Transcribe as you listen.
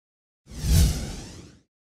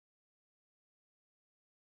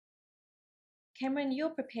Cameron, you're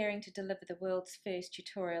preparing to deliver the world's first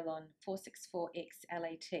tutorial on 464X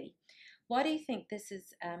LAT. Why do you think this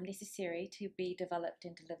is necessary to be developed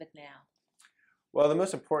and delivered now? Well, the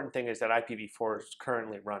most important thing is that IPv4 is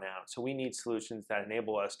currently run out. So we need solutions that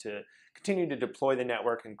enable us to continue to deploy the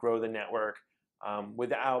network and grow the network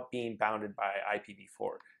without being bounded by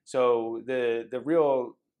IPv4. So the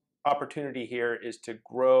real opportunity here is to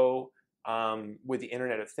grow with the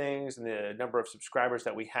Internet of Things and the number of subscribers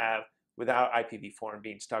that we have without IPv4 and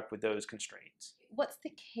being stuck with those constraints. What's the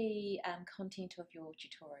key content of your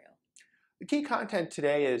tutorial? The key content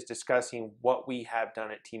today is discussing what we have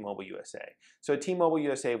done at T-Mobile USA. So at T-Mobile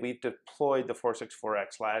USA, we've deployed the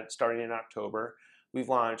 464X LAT starting in October. We've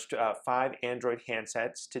launched 5 Android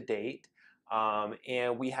handsets to date,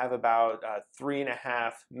 and we have about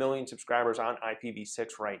 3.5 million subscribers on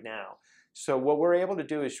IPv6 right now. So what we're able to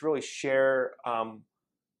do is really share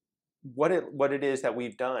what it is that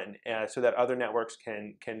we've done so that other networks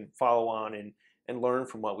can follow on and learn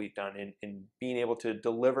from what we've done in being able to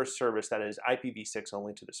deliver service that is IPv6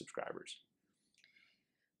 only to the subscribers.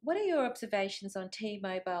 What are your observations on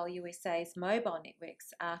T-Mobile USA's mobile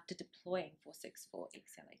networks after deploying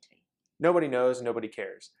 464X LAT? Nobody knows, nobody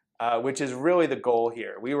cares, which is really the goal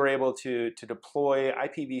here. We were able to deploy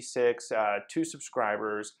IPv6 to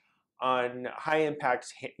subscribers on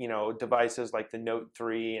high-impact devices like the Note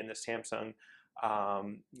 3 and the Samsung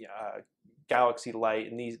Galaxy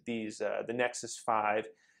Light and the Nexus 5.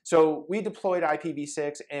 So we deployed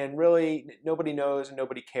IPv6, and really nobody knows and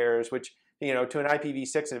nobody cares, which to an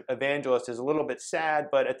IPv6 evangelist is a little bit sad,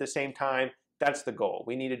 but at the same time, that's the goal.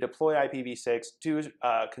 We need to deploy IPv6 to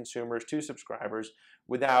consumers, to subscribers,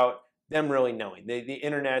 without them really knowing. The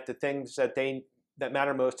internet, the things that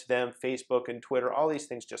matter most to them, Facebook and Twitter, all these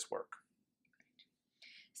things just work.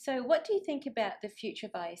 So what do you think about the future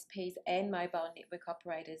of ISPs and mobile network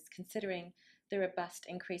operators, considering the robust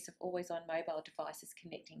increase of always-on mobile devices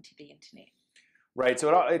connecting to the internet? Right,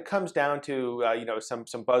 so it comes down to some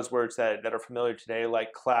buzzwords that are familiar today,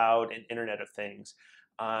 like cloud and Internet of Things.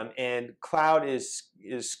 And cloud is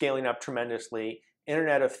scaling up tremendously.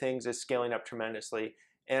 Internet of Things is scaling up tremendously.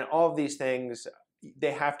 And all of these things,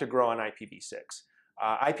 they have to grow on IPv6.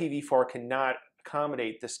 IPv4 cannot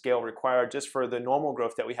accommodate the scale required just for the normal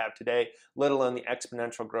growth that we have today, let alone the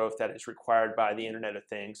exponential growth that is required by the Internet of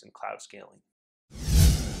Things and cloud scaling.